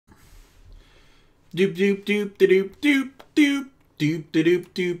Doop doop doop doop doop doop doop doop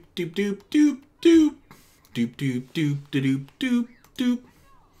doop doop doop doop doop doop doop doop doop doop doop.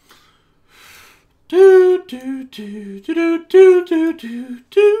 Do do do do do do do do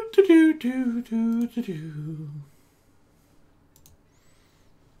do do do do do.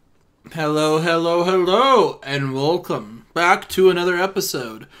 Hello, hello, hello, and welcome back to another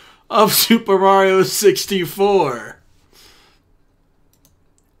episode of Super Mario 64.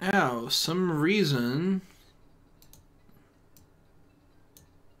 Ow, some reason.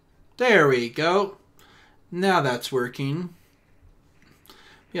 There we go. Now that's working.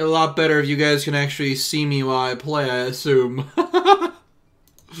 Be a lot better if you guys can actually see me while I play, I assume.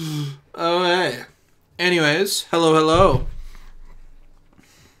 Oh, hey. Anyways, hello, hello.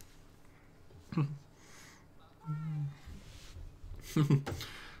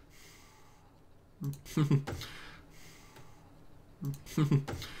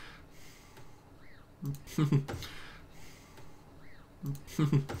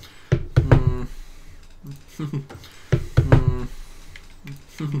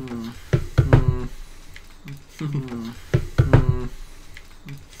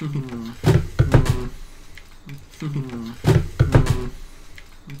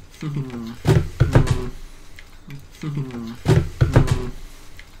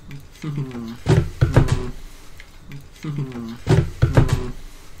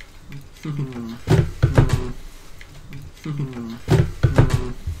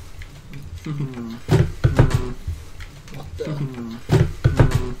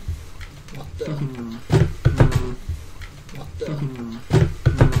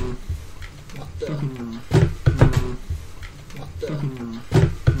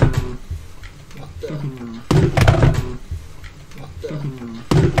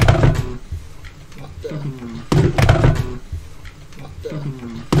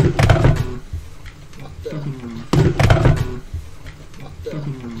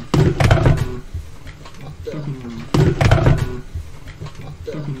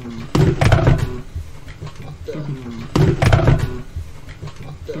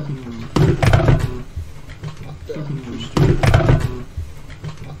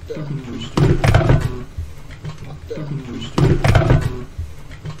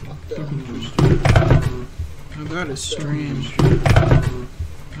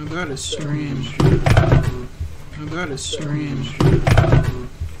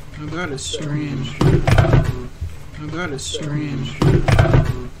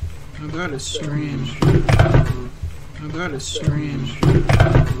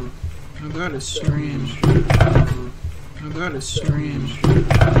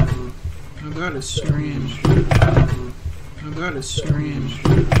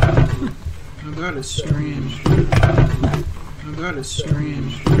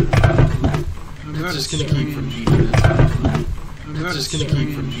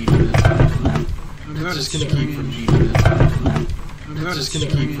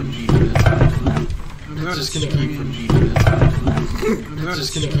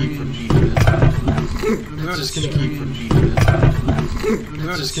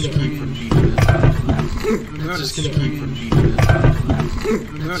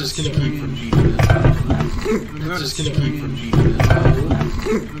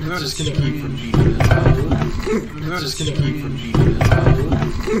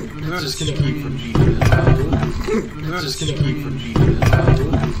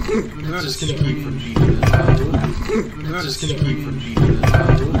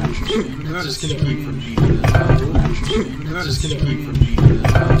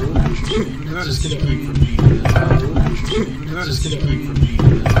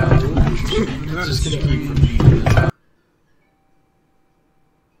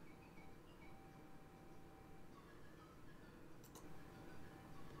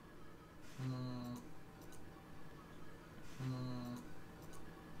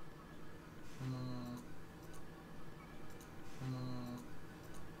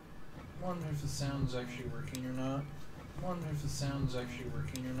 Wonder if the sound's actually working or not. Wonder if the sound's actually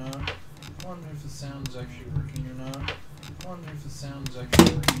working or not. Wonder if the sound's actually working or not. Wonder if the sound's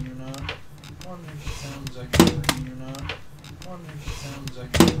actually working or not. Wonder if the sound's actually working or not. Wonder if the sound's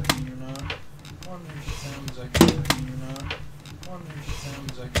actually working or not. Wonder if the sound's actually working or not. Wonder if the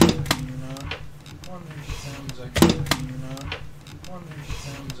sound's actually working or not. Wonder if the sound's actually working or not.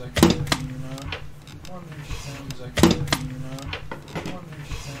 Wonder if the sound's actually working or not. Wonder if the sound's actually working or not. Wonder if the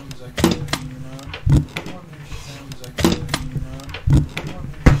sound's actually working or not. Wonder if the sound's actually working or not. Wonder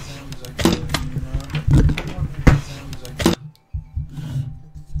if the sound's actually working or not. Wonder if the sound's actually.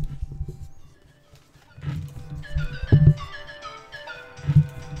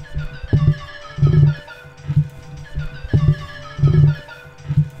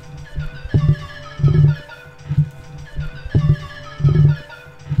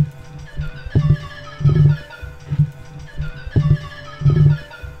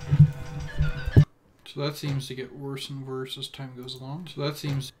 So that seems to get worse and worse as time goes along. So that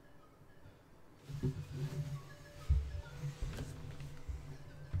seems...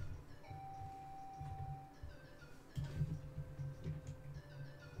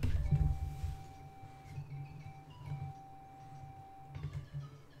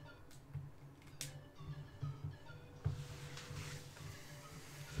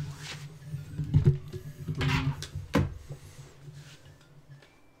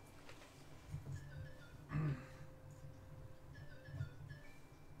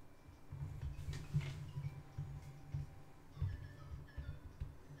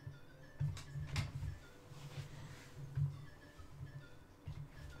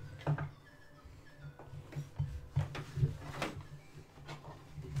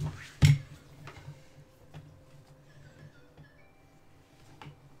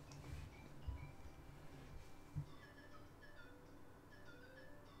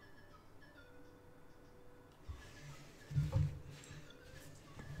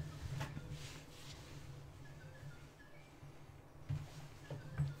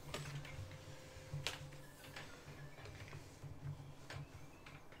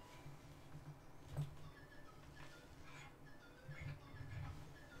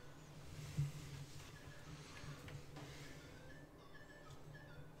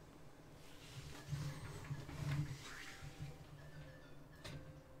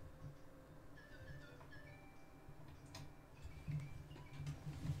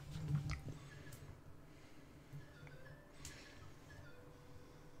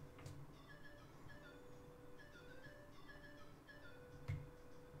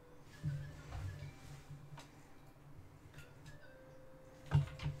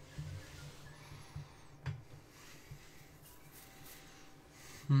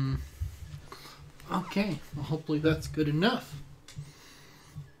 Okay, well, hopefully that's good enough.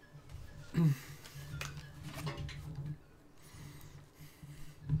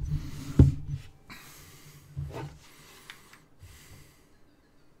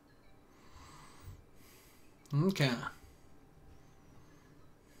 Okay.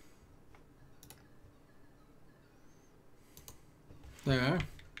 There.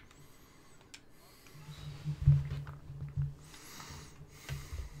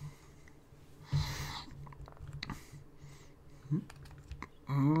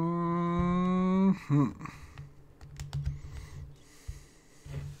 Mm-hmm.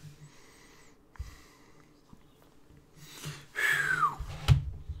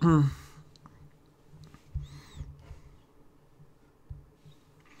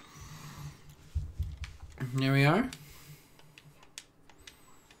 There we are.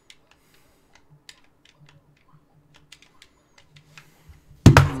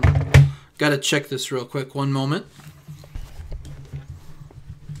 Gotta check this real quick. One moment.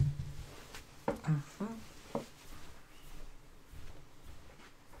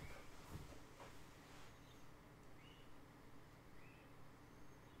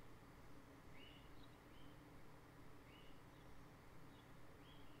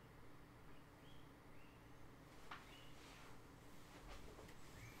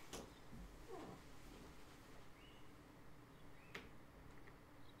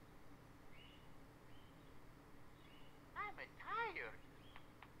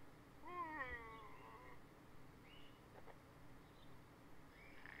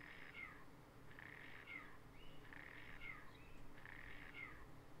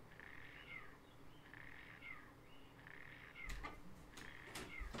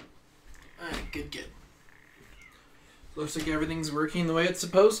 Alright, good. Looks like everything's working the way it's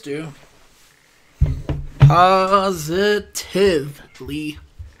supposed to. Positively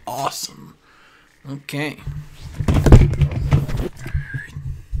awesome. Okay.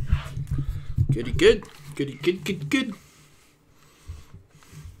 Goody good. Goody good.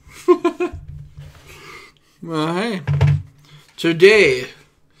 Well, hey. Today,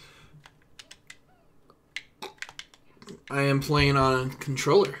 I am playing on a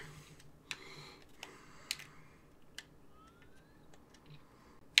controller.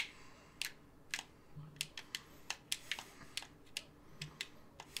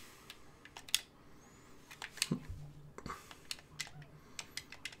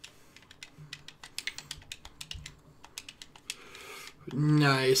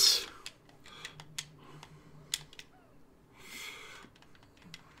 Nice.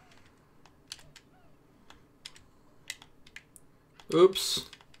 Oops.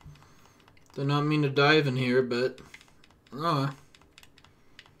 Did not mean to dive in here, but... Oh.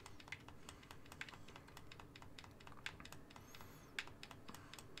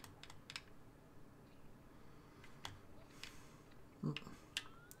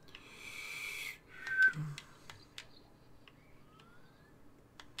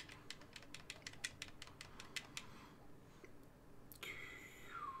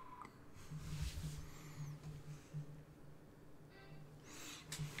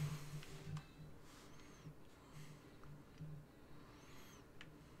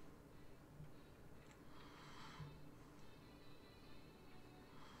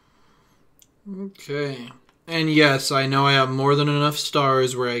 Okay. And yes, I know I have more than enough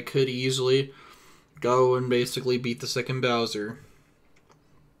stars where I could easily go and basically beat the second Bowser.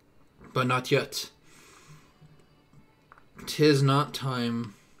 But not yet. 'Tis not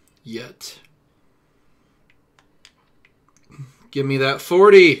time yet. Give me that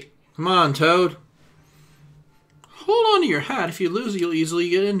 40. Come on, Toad. Hold on to your hat. If you lose, you'll easily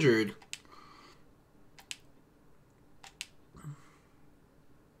get injured.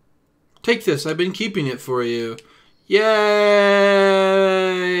 Take this. I've been keeping it for you. Yay!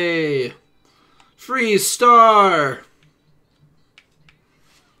 Free star!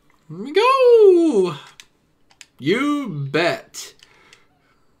 Here we go! You bet.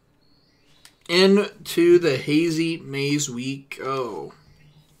 Into the hazy maze we go.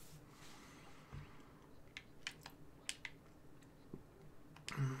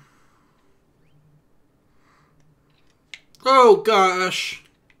 Oh gosh.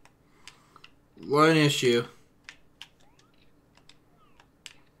 One issue.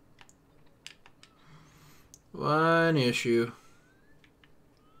 One issue.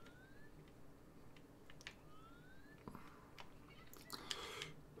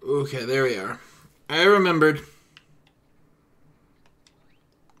 Okay, there we are. I remembered.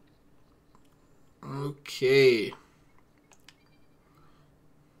 Okay.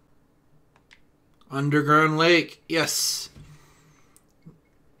 Underground lake. Yes.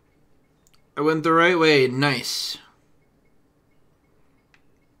 I went the right way. Nice.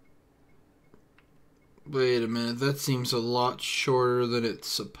 Wait a minute. That seems a lot shorter than it's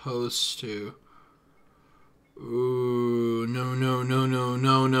supposed to. Ooh, no, no, no, no,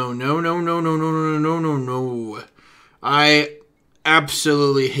 no, no, no, no, no, no, no, no, no, no, no. I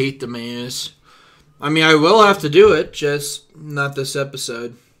absolutely hate the maze. I mean, I will have to do it, just not this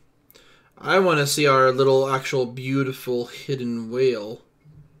episode. I want to see our little actual beautiful hidden whale.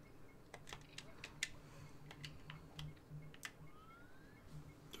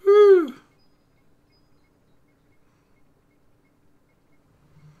 Woo.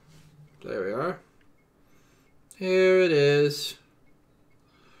 There we are. Here it is.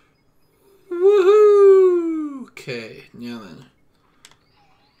 Woohoo! Okay, now then.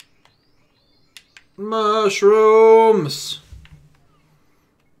 Mushrooms!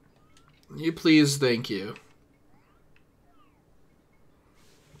 You please, thank you.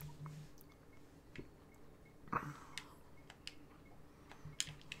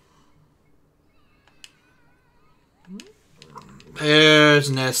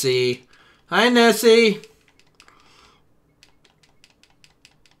 There's Nessie. Hi, Nessie.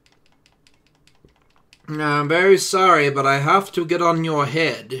 I'm very sorry, but I have to get on your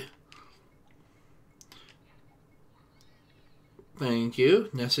head. Thank you,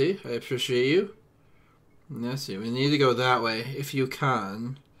 Nessie. I appreciate you. Nessie, we need to go that way, if you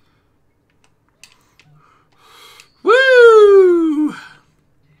can. Woo!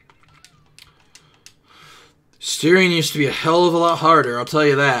 Steering used to be a hell of a lot harder, I'll tell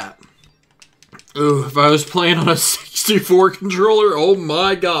you that. Ooh, if I was playing on a 64 controller, oh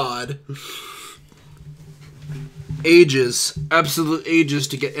my god. Ages, absolute ages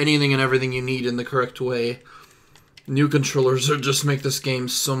to get anything and everything you need in the correct way. New controllers are just make this game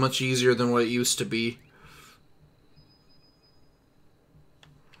so much easier than what it used to be.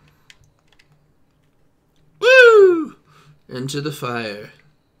 Woo! Into the fire.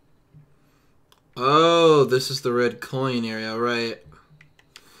 Oh, this is the red coin area, right?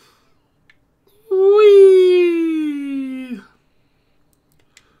 Whee!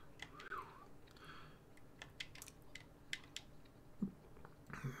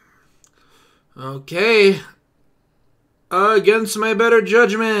 Okay. Against my better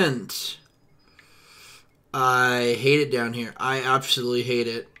judgment. I hate it down here. I absolutely hate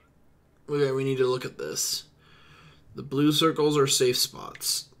it. Okay, we need to look at this. The blue circles are safe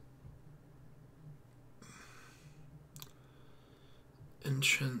spots.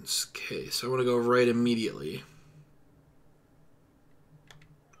 Entrance case. I want to go right immediately.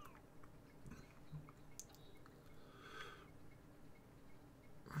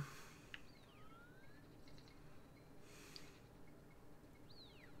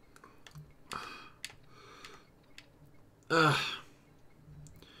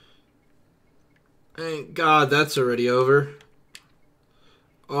 Thank God that's already over.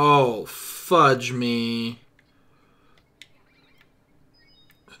 Oh, fudge me.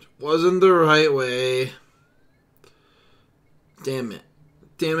 It wasn't the right way. Damn it.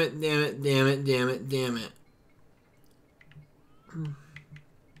 Damn it, damn it, damn it, damn it, damn it.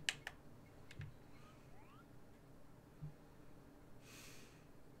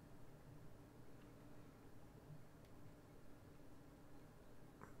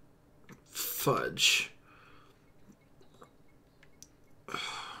 fudge.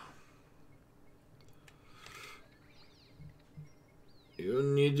 You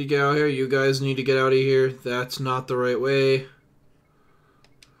need to get out here. You guys need to get out of here. That's not the right way.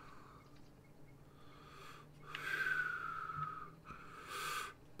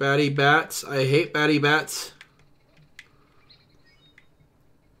 Batty bats. I hate batty bats.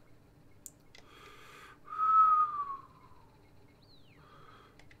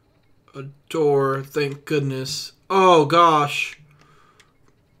 A door. Thank goodness. Oh, gosh.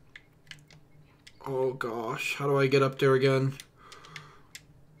 Oh, gosh. How do I get up there again?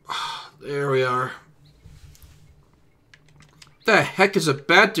 There we are. What the heck is a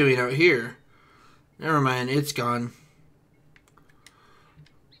bat doing out here? Never mind. It's gone.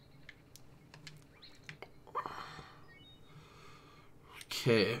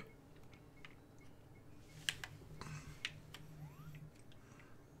 Okay.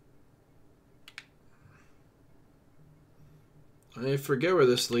 I forget where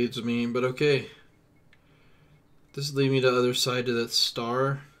this leads me, but okay. This leads me to the other side of that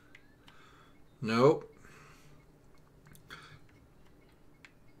star. Nope.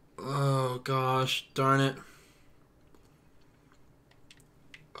 Oh gosh, darn it.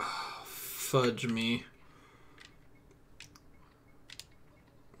 Oh, fudge me.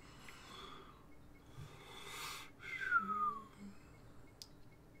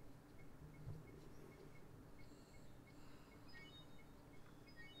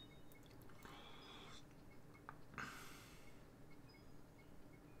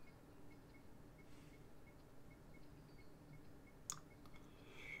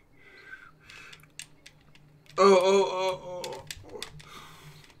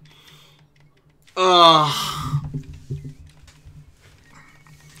 Oh.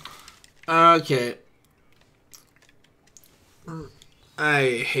 Okay.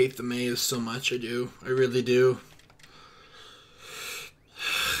 I hate the maze so much, I do. I really do.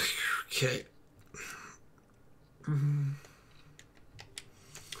 Okay.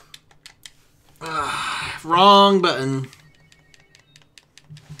 Wrong button.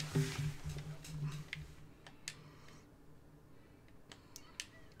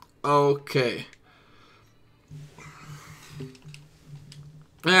 Okay.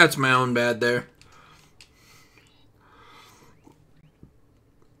 That's my own bad there.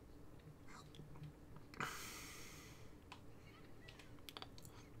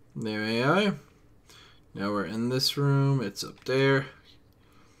 There we are. Now we're in this room. It's up there.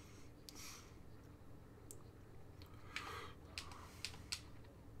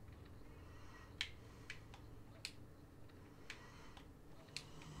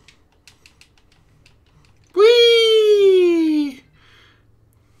 Whee!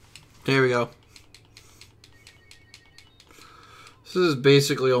 There we go. This is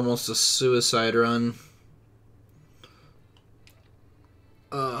basically almost a suicide run.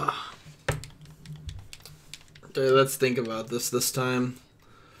 Okay, let's think about this time.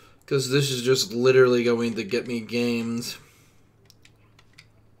 Because this is just literally going to get me games.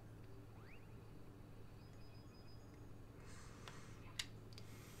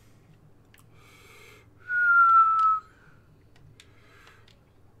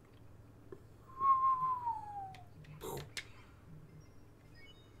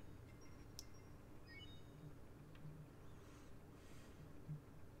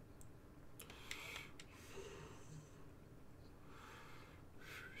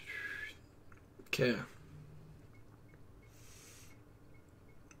 Okay.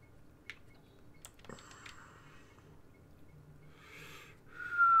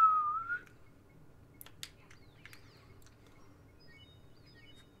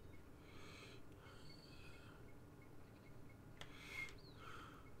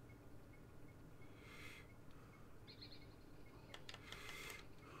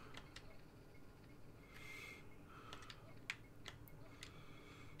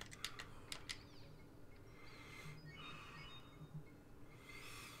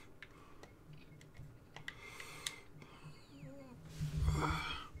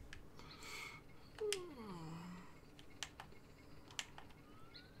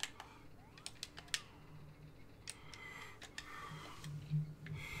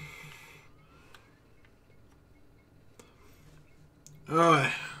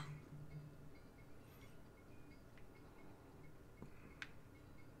 Alright.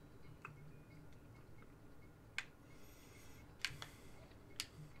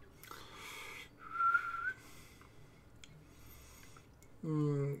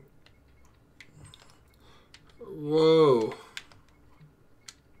 Whoa.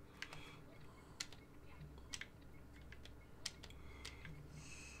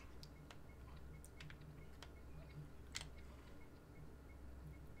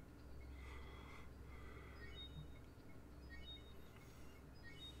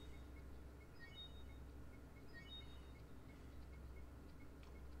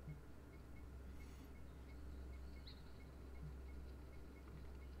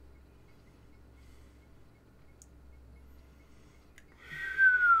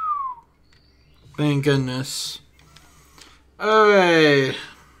 Thank goodness. Alright.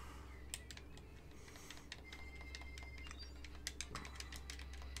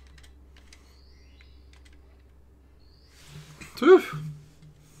 Whew.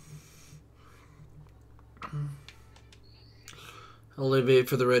 Elevate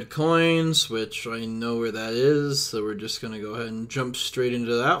for the red coins, which I know where that is, so we're just going to go ahead and jump straight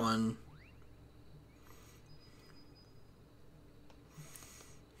into that one.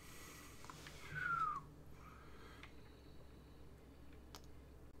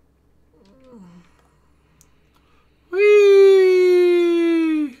 Whee!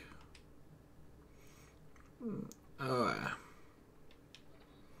 Oh,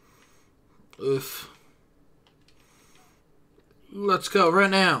 oof. Let's go right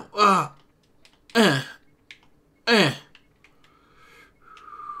now. Eh.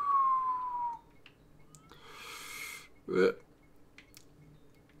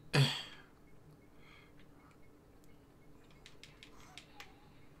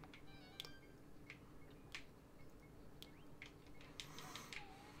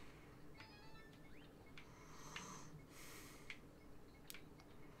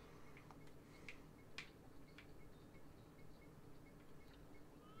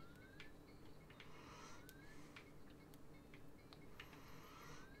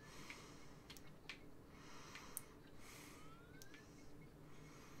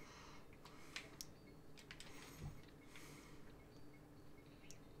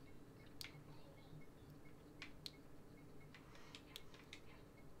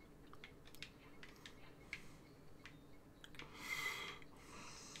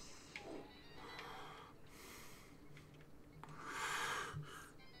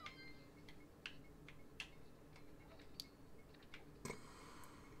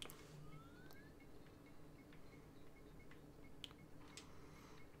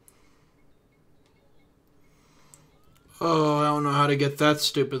 Oh, I don't know how to get that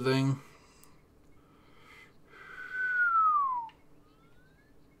stupid thing.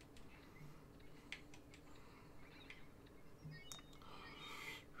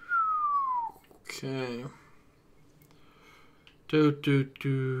 Okay.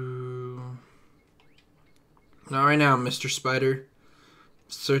 Not right now, Mr. Spider.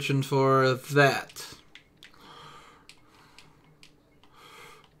 Searching for that.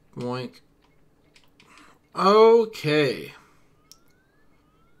 Boink. Okay.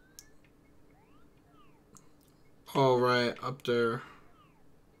 All right, up there.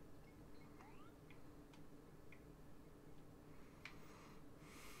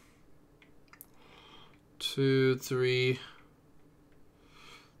 Two, three.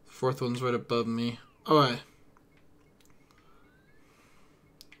 Fourth one's right above me. All right.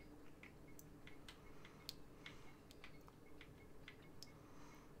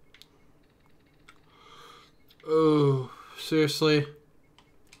 Oh, seriously?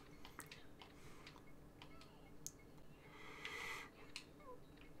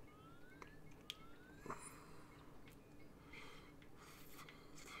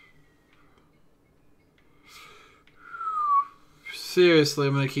 Seriously,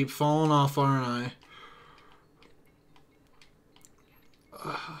 I'm gonna keep falling off, aren't I?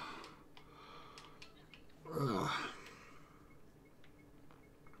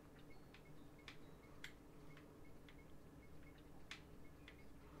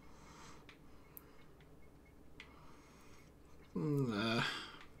 Nah.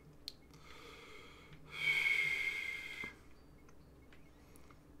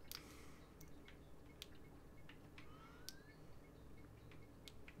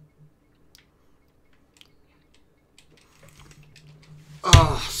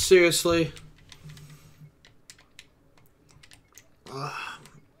 Oh, seriously?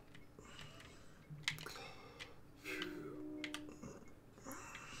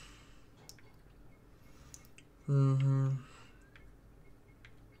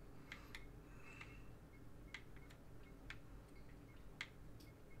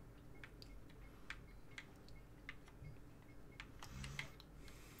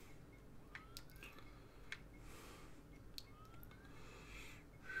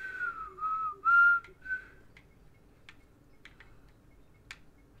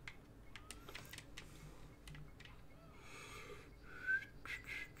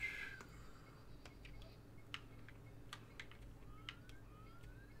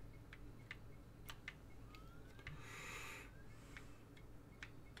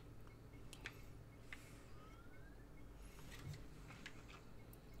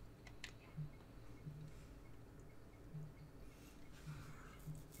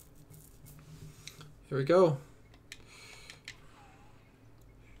 Here we go.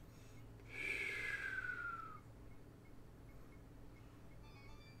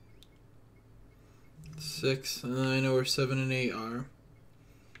 6, and then I know where 7 and 8 are.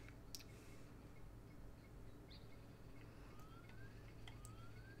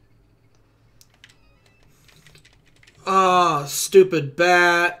 Ah, oh, stupid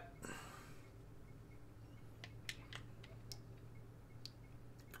bat.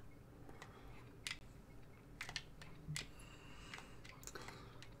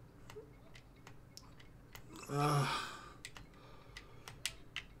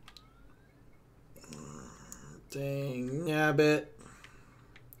 Dang, nabbit.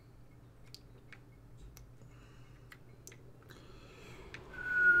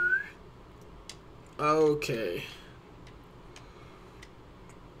 Okay.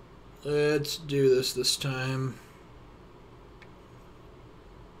 Let's do this time.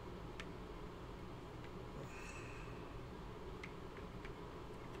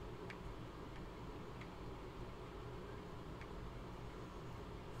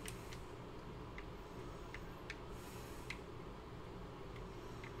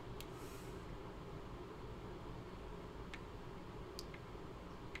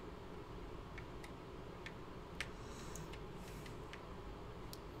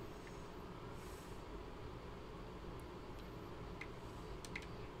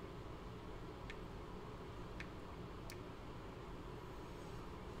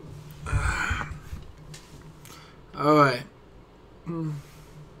 All right.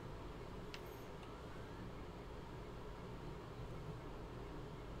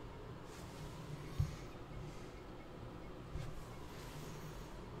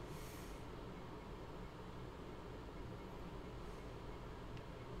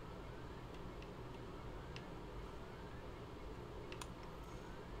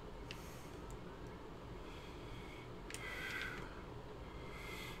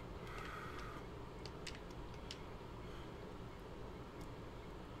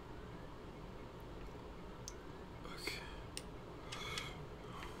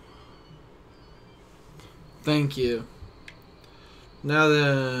 Thank you. Now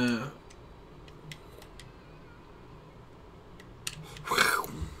then.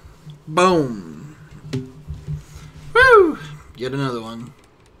 Boom. Woo! Get another one.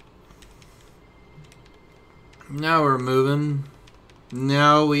 Now we're moving.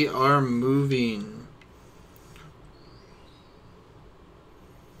 Now we are moving.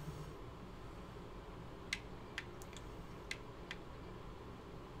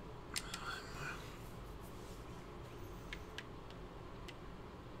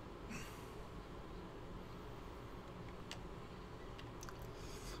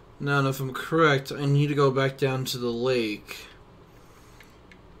 Now, if I'm correct, I need to go back down to the lake.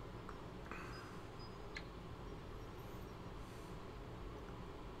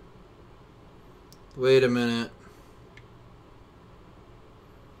 Wait a minute.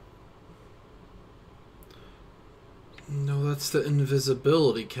 No, that's the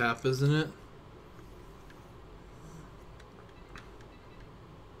invisibility cap, isn't it?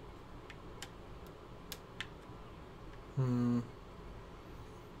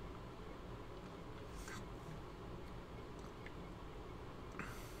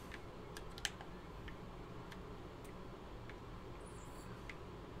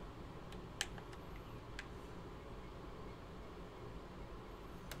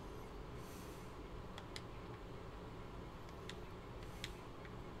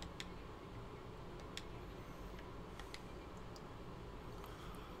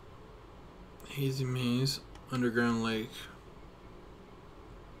 Hazy maze, underground lake.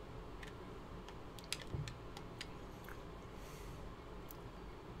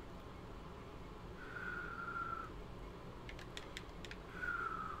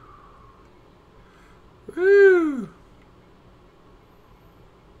 Woo!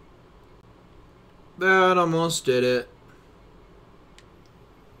 That almost did it.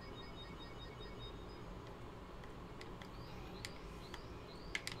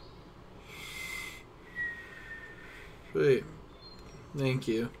 Wait. Thank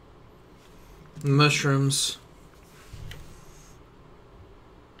you. Mushrooms.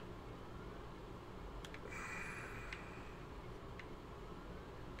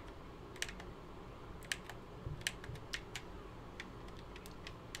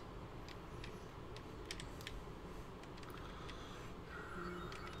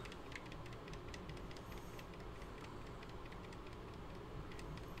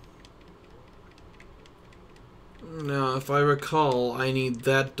 Now, if I recall, I need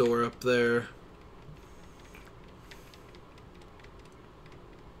that door up there.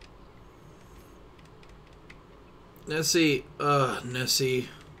 Nessie, Nessie.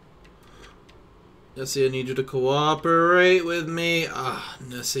 Nessie, I need you to cooperate with me.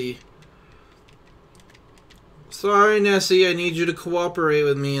 Nessie. Sorry, Nessie, I need you to cooperate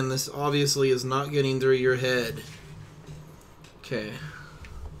with me, and this obviously is not getting through your head. Okay.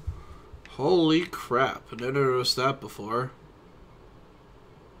 Holy crap, I never noticed that before.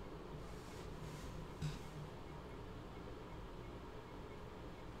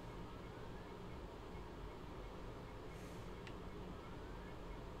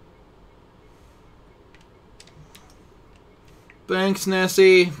 Thanks,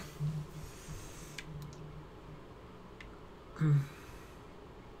 Nessie.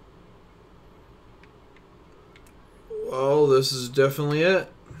 Well, this is definitely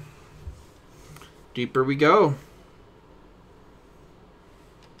it. Deeper we go.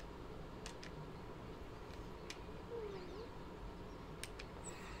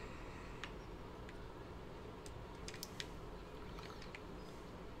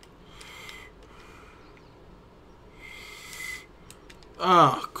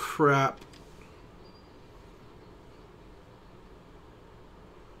 Oh, crap.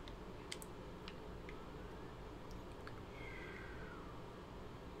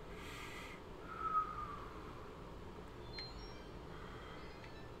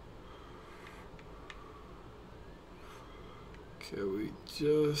 Okay, we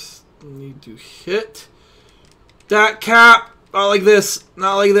just need to hit that cap. Not like this.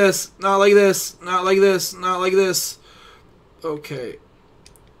 Not like this. Not like this. Not like this. Not like this. Okay.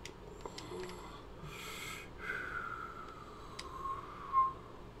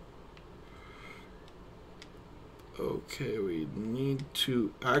 Okay, we need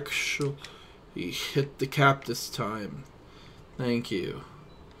to actually hit the cap this time. Thank you.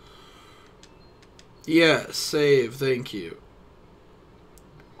 Yeah, save. Thank you.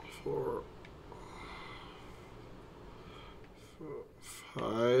 4,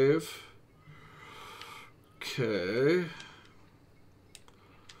 5. Okay.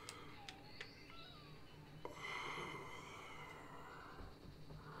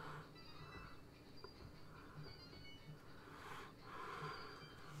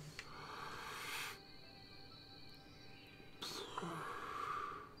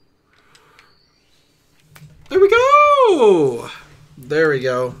 There we go! There we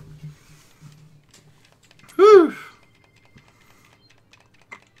go. Whew.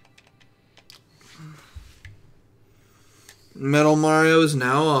 Metal Mario is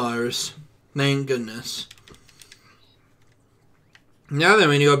now ours. Thank goodness. Now then,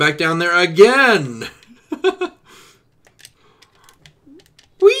 we need to go back down there again!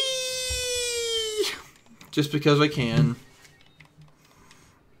 Whee! Just because I can.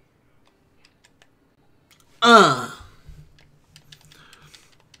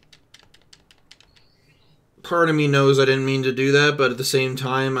 Part of me knows I didn't mean to do that, but at the same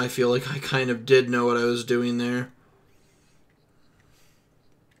time, I feel like I kind of did know what I was doing there.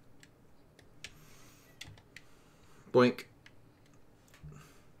 Boink.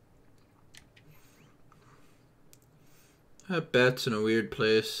 That bat's in a weird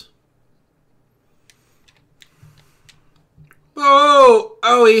place. Oh!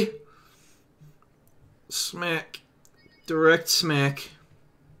 Owie! Smack. Direct smack.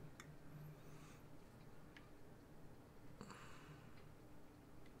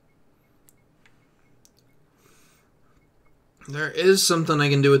 There is something I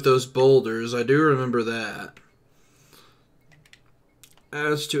can do with those boulders. I do remember that.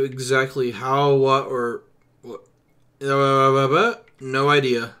 As to exactly how, what, or... what, no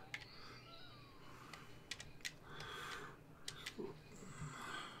idea.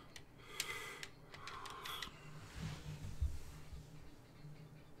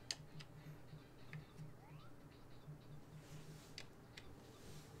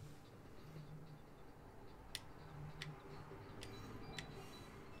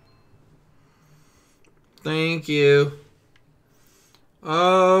 Thank you.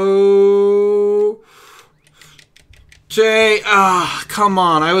 Oh. Jay. Ah, come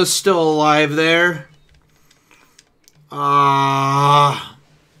on. I was still alive there. Ah.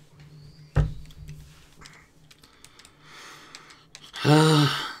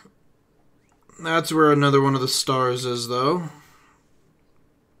 That's where another one of the stars is, though.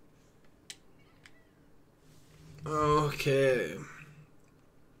 Okay.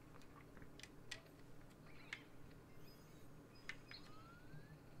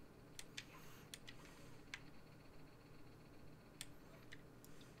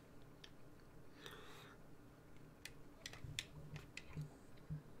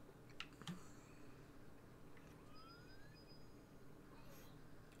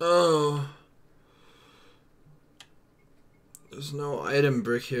 Oh. There's no item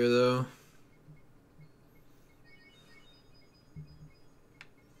brick here, though.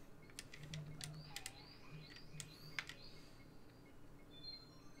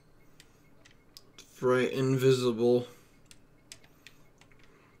 Right, invisible.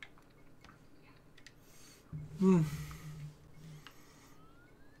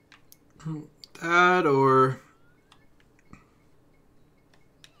 That or...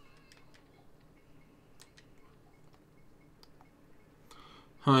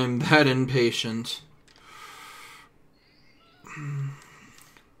 I'm that impatient.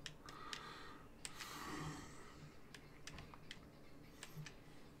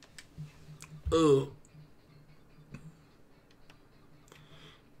 Oh.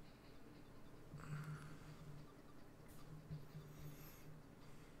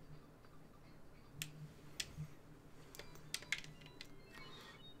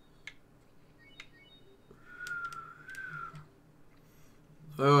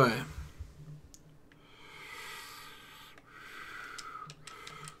 Alright.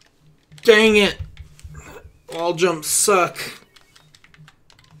 Dang it! Wall jumps suck.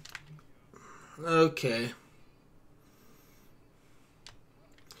 Okay.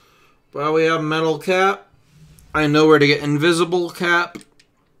 Well, we have metal cap. I know where to get invisible cap.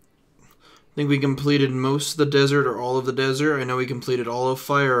 I think we completed most of the desert or all of the desert. I know we completed all of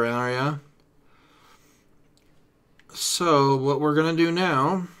fire area. So, what we're going to do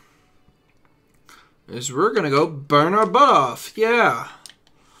now is we're going to go burn our butt off. Yeah.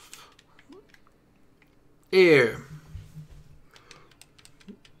 Here.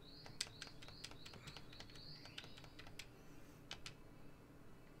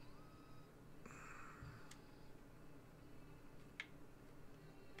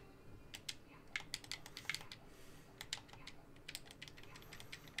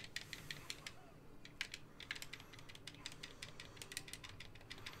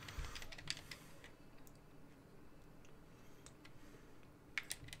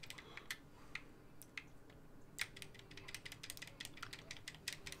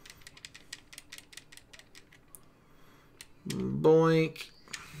 Boink.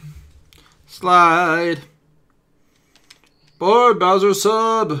 Slide. Board Bowser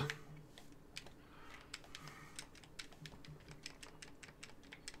sub.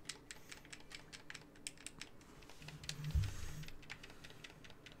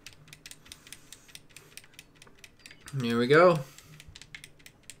 Here we go.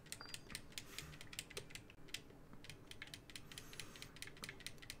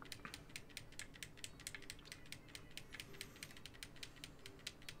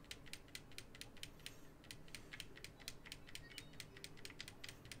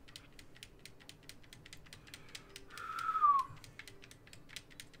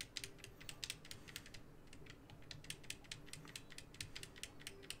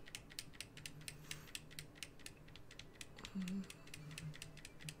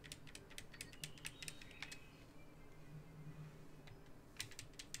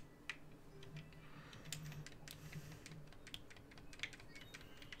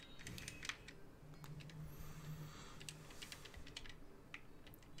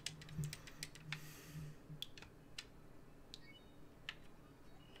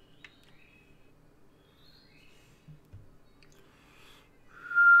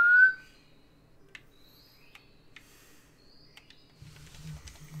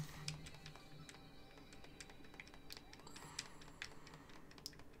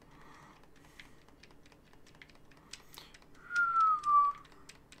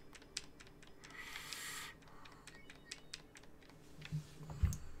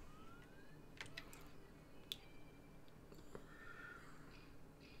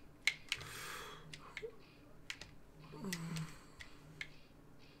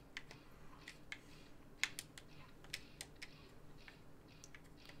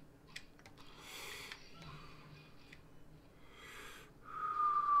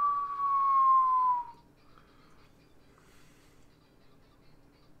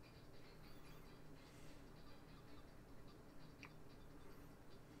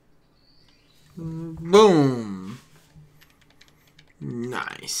 Boom.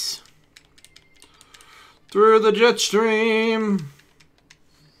 Nice. Through the jet stream.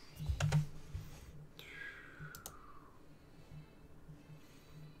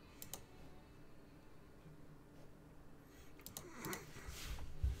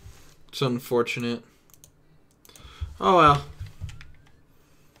 It's unfortunate. Oh well.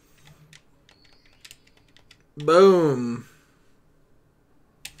 Boom.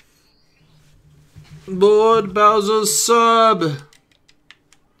 Lord Bowser's sub.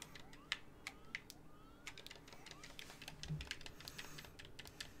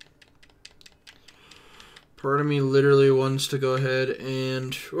 Part of me literally wants to go ahead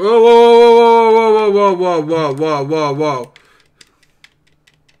and... Whoa, whoa, whoa, whoa, whoa, whoa, whoa, whoa, whoa, whoa, whoa.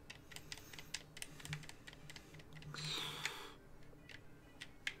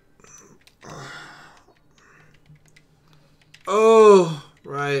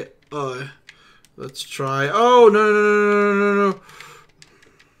 Let's try. Oh, no, no, no, no, no, no.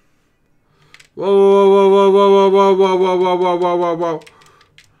 Whoa, whoa, whoa, whoa, whoa, whoa, whoa, whoa, whoa, whoa, whoa, whoa.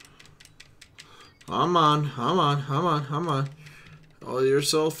 Come on, come on, come on, come on. Hold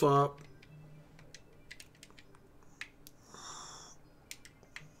yourself up.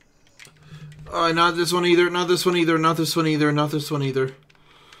 Alright, not this one either, not this one either, not this one either, not this one either.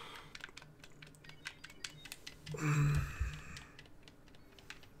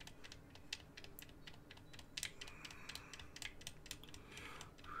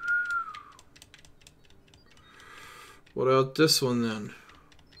 What about this one then?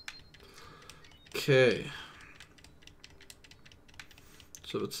 Okay.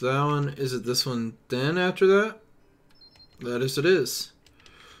 So it's that one. Is it this one then after that? That is, it is.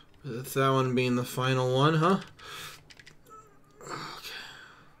 With that one being the final one, huh? Okay.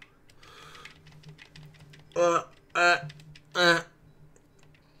 Oh,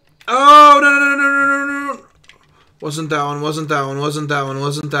 no, no, no, no, no, no, no. Wasn't that one, wasn't that one, wasn't that one,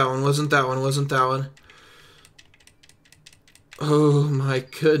 wasn't that one, wasn't that one, wasn't that one. Oh my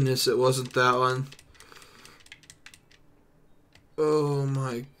goodness, it wasn't that one. Oh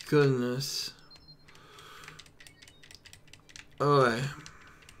my goodness. Alright.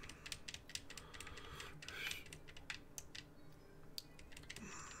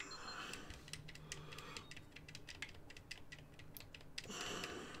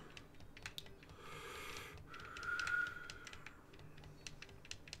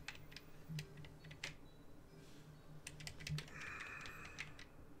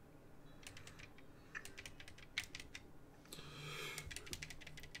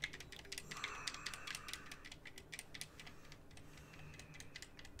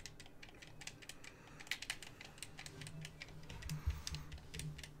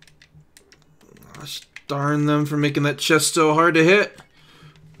 Gosh darn them for making that chest so hard to hit.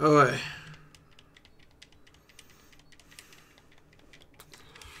 Alright.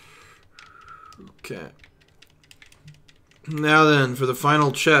 Okay. Now then, for the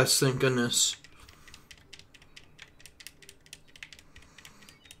final chest, thank goodness.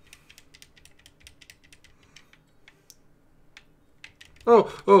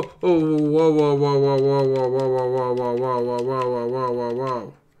 Oh, oh, oh, whoa, whoa, whoa, whoa, whoa, whoa, whoa, whoa, whoa, whoa, whoa, whoa, whoa, whoa, whoa,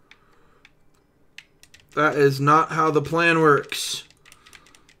 whoa. That is not how the plan works.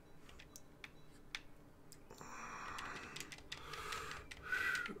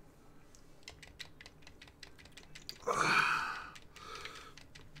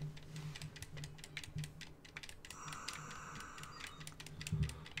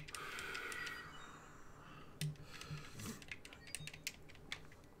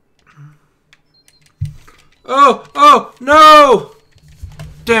 Oh, oh, no!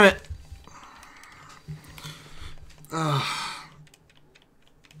 Damn it.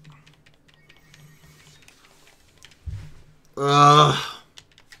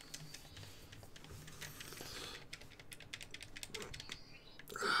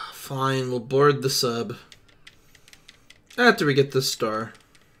 Fine, we'll board the sub. After we get this star.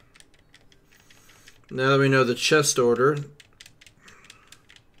 Now that we know the chest order, it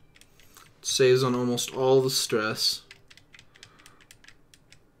saves on almost all the stress.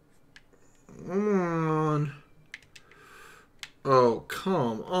 Come on. Oh,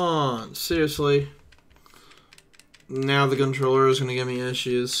 come on. Seriously. Now the controller is going to give me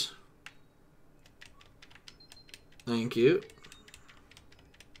issues. Thank you.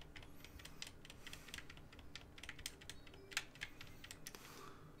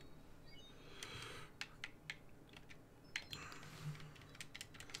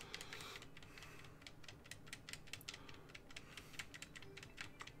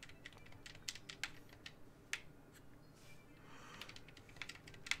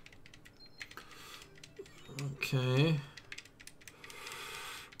 Okay.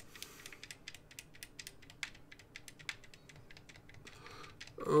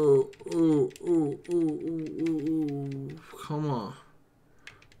 Oh, ooh, ooh, ooh, ooh, ooh, ooh. Come on.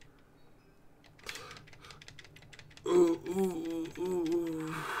 Ooh, ooh, ooh,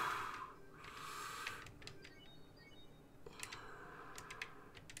 ooh.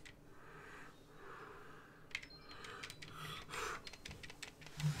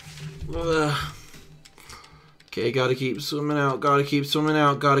 Okay, gotta keep swimming out, gotta keep swimming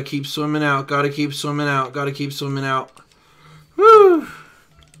out, gotta keep swimming out, gotta keep swimming out, gotta keep swimming out. Woo!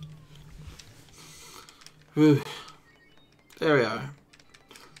 Whew. There we are.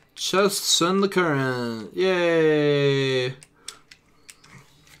 Just send the current. Yay!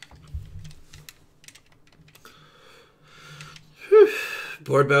 Whew.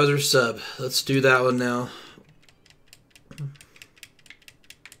 Board Bowser sub. Let's do that one now.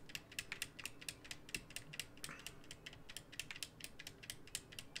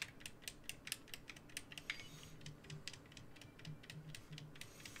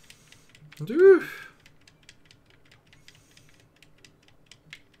 Whew.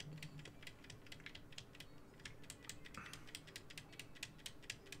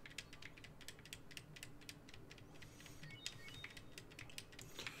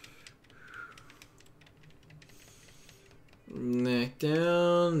 Neck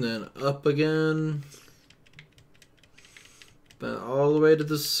down, then up again. Then all the way to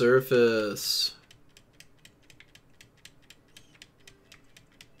the surface.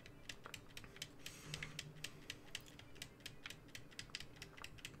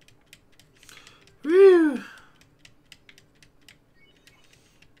 Whew.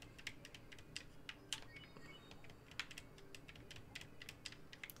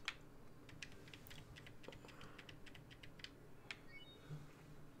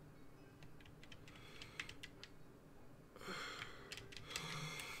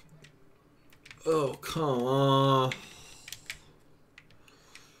 Oh, come on.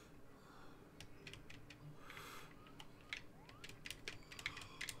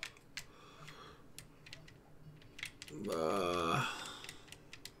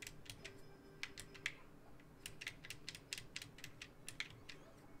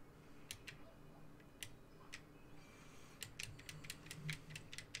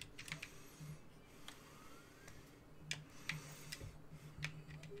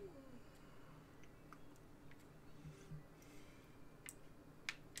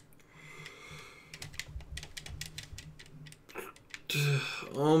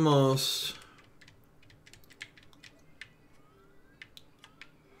 Almost.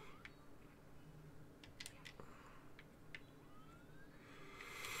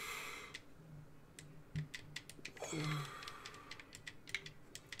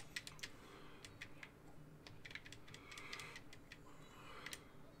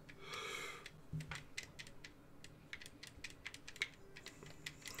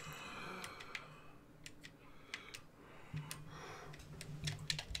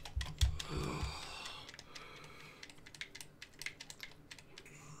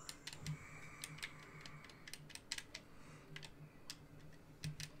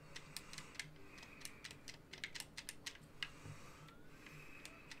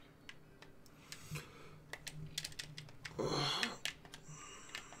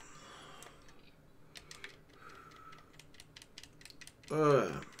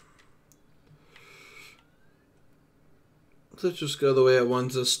 Let's just go the way it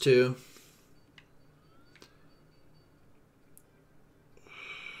wants us to.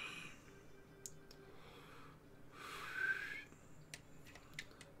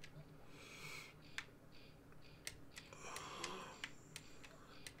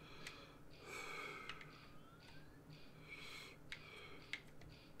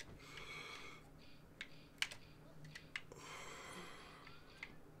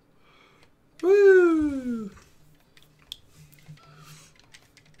 Woo!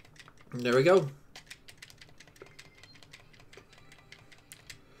 There we go.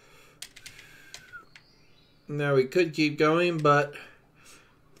 Now we could keep going, but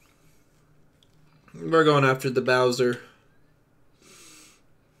we're going after the Bowser.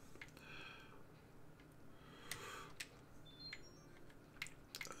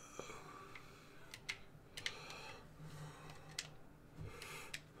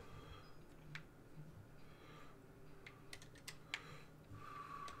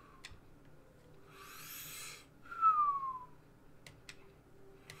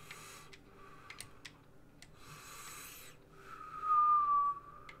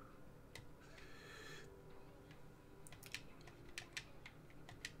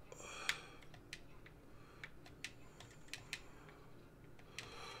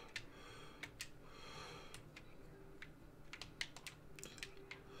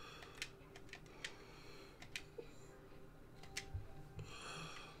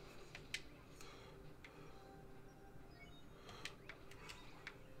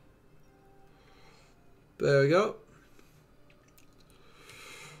 There we go.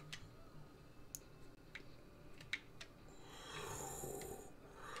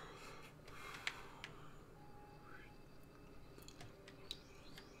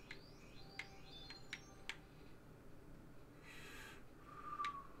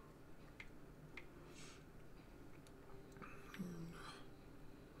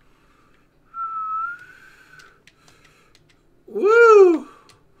 Woo!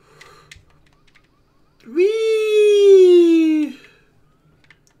 Whee!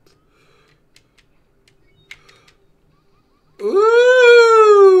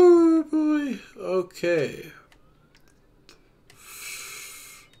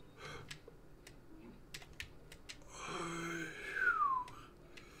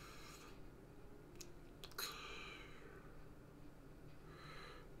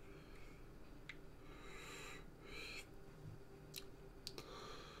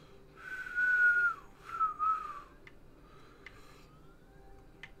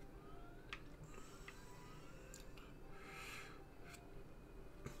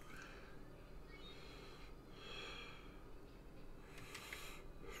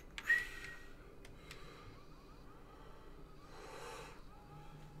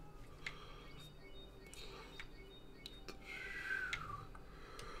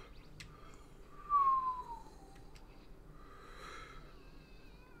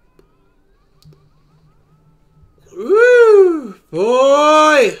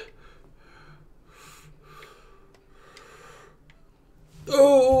 Oi!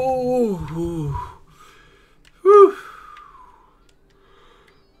 Oh! Whew.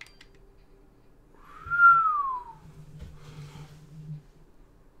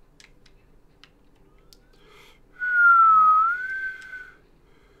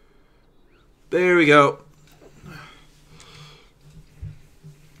 There we go.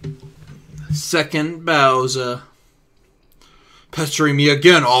 Second Bowser. Pestering me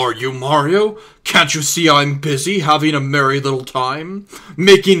again, are you, Mario? Can't you see I'm busy, having a merry little time?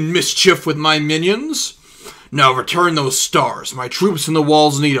 Making mischief with my minions? Now return those stars. My troops in the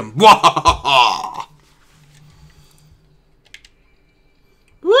walls need them. Wahahaha!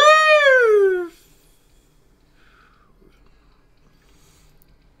 Woo!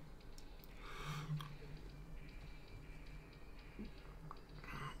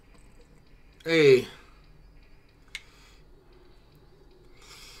 Hey.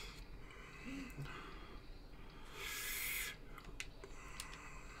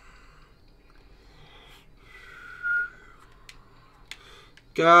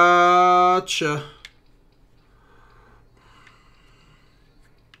 Gotcha.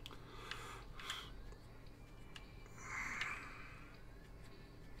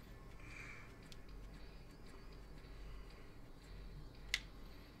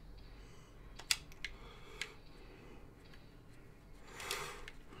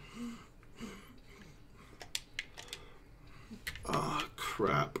 Oh,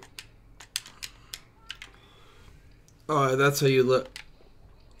 crap. Oh, that's how you look.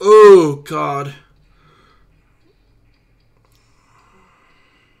 Oh, God.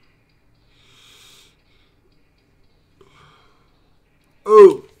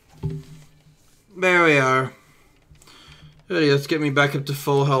 Oh. There we are. Goody, let's get me back up to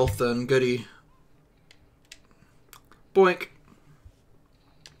full health then. Goody. Boink.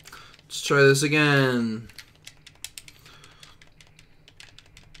 Let's try this again.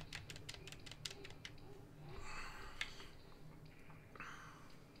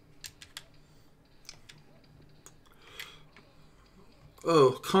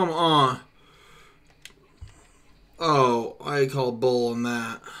 Oh, come on. Oh, I call bull on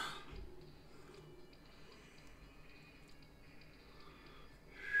that.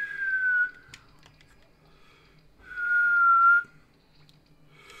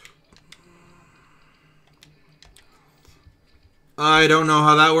 I don't know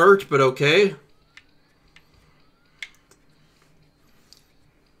how that worked, but okay.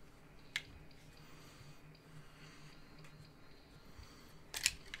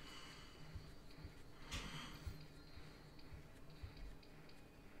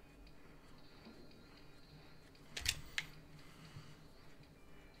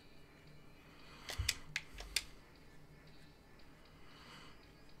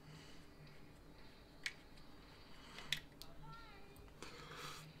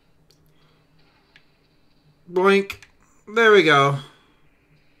 Boink. There we go.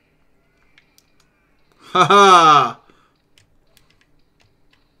 Haha.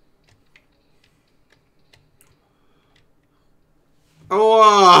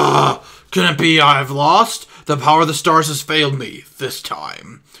 Oh, can it be I've lost? The power of the stars has failed me this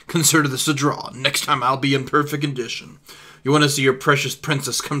time. Consider this a draw. Next time I'll be in perfect condition. You want to see your precious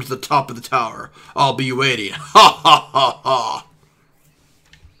princess come to the top of the tower? I'll be waiting. Ha ha ha ha.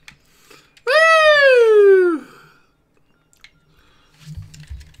 Woo!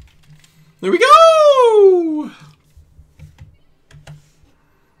 There we go!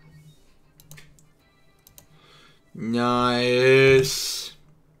 Nice.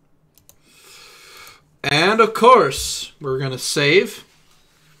 And of course, we're going to save.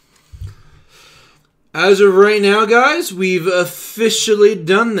 As of right now, guys, we've officially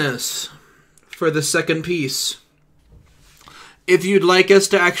done this for the second piece. If you'd like us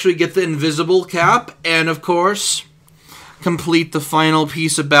to actually get the invisible cap and, of course, complete the final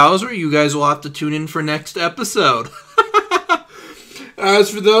piece of Bowser, you guys will have to tune in for next episode.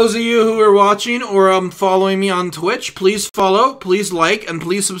 As for those of you who are watching or following me on Twitch, please follow, please like, and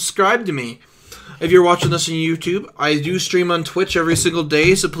please subscribe to me. If you're watching this on YouTube, I do stream on Twitch every single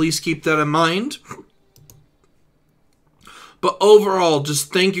day, so please keep that in mind. But overall,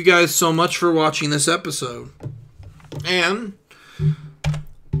 just thank you guys so much for watching this episode. And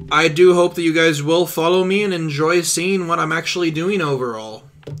I do hope that you guys will follow me and enjoy seeing what I'm actually doing overall.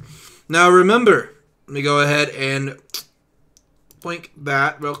 Now remember, let me go ahead and boink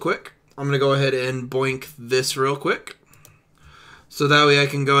that real quick. I'm going to go ahead and boink this real quick. So that way I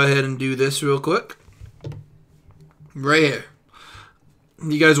can go ahead and do this real quick. Right here.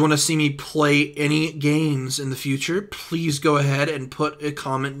 you guys want to see me play any games in the future, please go ahead and put a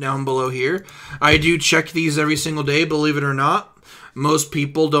comment down below here. I do check these every single day, believe it or not. Most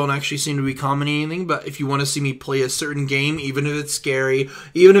people don't actually seem to be commenting anything, but if you want to see me play a certain game, even if it's scary,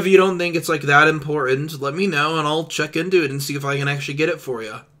 even if you don't think it's like that important, let me know and I'll check into it and see if I can actually get it for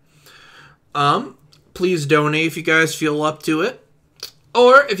you. Please donate if you guys feel up to it.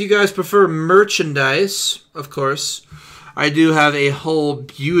 Or if you guys prefer merchandise, of course, I do have a whole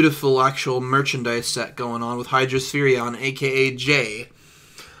beautiful actual merchandise set going on with Hydrosphereon, aka Jay.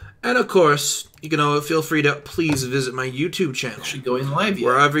 And of course, you can feel free to please visit my YouTube channel. Actually going live yet.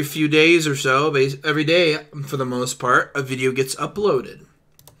 Where every few days or so, every day for the most part, a video gets uploaded.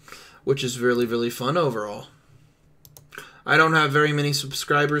 Which is really, really fun overall. I don't have very many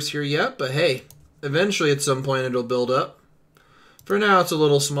subscribers here yet, but hey, eventually at some point it'll build up. For now it's a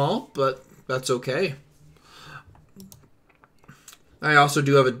little small, but that's okay. I also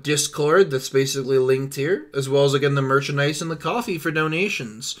do have a Discord that's basically linked here, as well as, again, the merchandise and the coffee for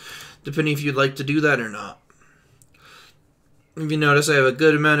donations, depending if you'd like to do that or not. If you notice, I have a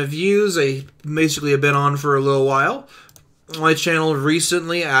good amount of views. I basically have been on for a little while. My channel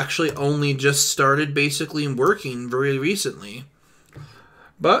recently actually only just started basically working very recently.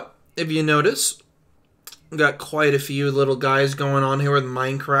 But, if you notice, got quite a few little guys going on here with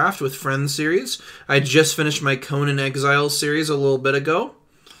Minecraft with Friends series. I just finished my Conan Exiles series a little bit ago.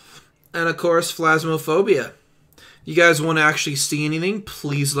 And of course, Phasmophobia. You guys want to actually see anything,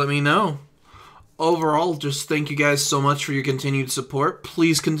 please let me know. Overall, just thank you guys so much for your continued support.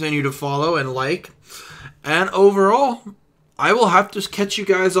 Please continue to follow and like. And overall, I will have to catch you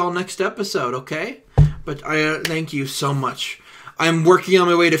guys all next episode, okay? But I thank you so much. I'm working on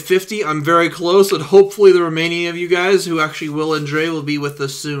my way to 50. I'm very close, and hopefully the remaining of you guys who actually will enjoy will be with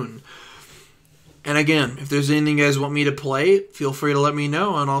us soon. And again, if there's anything you guys want me to play, feel free to let me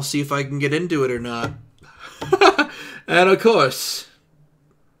know, and I'll see if I can get into it or not. And of course,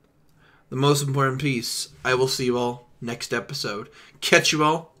 the most important piece, I will see you all next episode. Catch you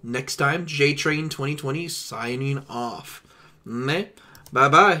all next time. JTrain 2020 signing off.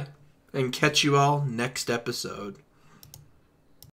 Bye-bye, and catch you all next episode.